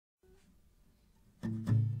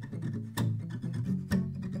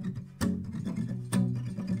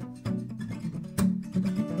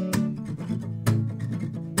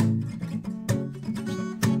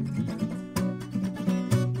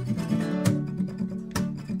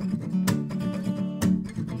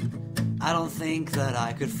I don't think that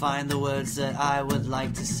I could find the words that I would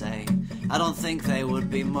like to say. I don't think they would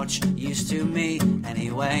be much use to me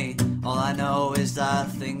anyway. All I know is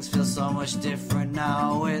that things feel so much different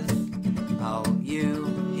now with you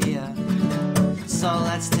here. So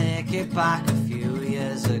let's take it back a few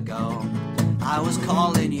years ago. I was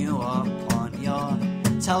calling you up on your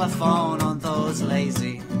telephone on those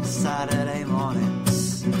lazy Saturday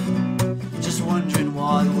mornings, just wondering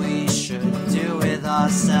what we should do with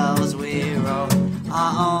ourselves. We wrote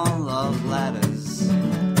our own love letters,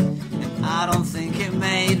 and I don't think it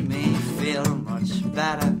made me feel much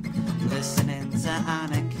better listening to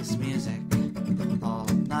anarchist music all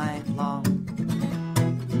night long.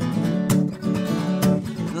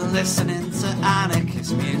 Listening to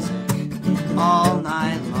anarchist music all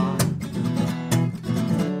night long.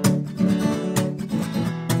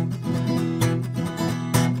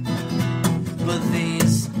 But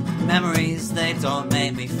these memories, they don't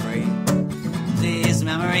make me free. These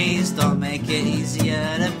memories don't make it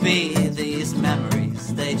easier to be. These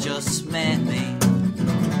memories, they just make me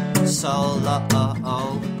so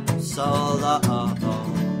low, so low.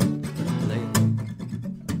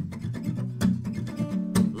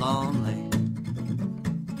 Lonely.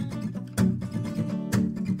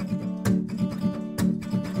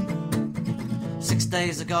 Six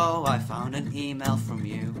days ago I found an email from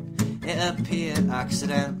you. It appeared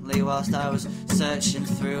accidentally whilst I was searching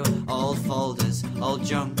through old folders, old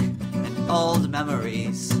junk and old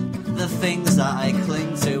memories, the things that I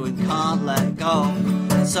cling to and can't let go.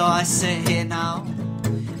 So I sit here now,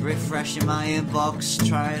 refreshing my inbox,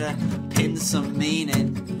 trying to pin some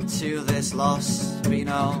meaning to this loss. But you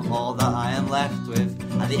know, all that I am left with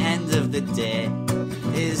at the end of the day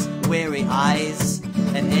is weary eyes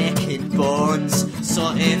and aching bones.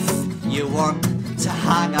 So if you want to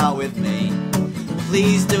hang out with me,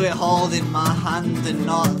 please do it holding my hand and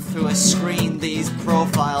not through a screen. These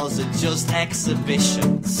profiles are just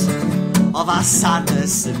exhibitions of our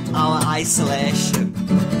sadness and our isolation.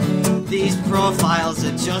 These profiles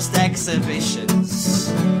are just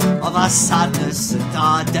exhibitions of our sadness and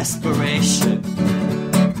our desperation.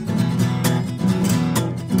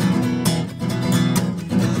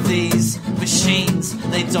 These machines,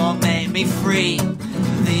 they don't make me free.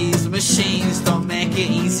 These machines don't make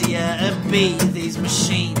it easier to be. These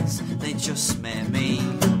machines, they just make me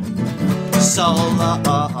so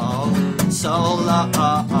low, so lonely.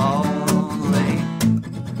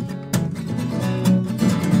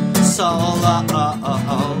 So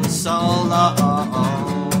low, so lonely.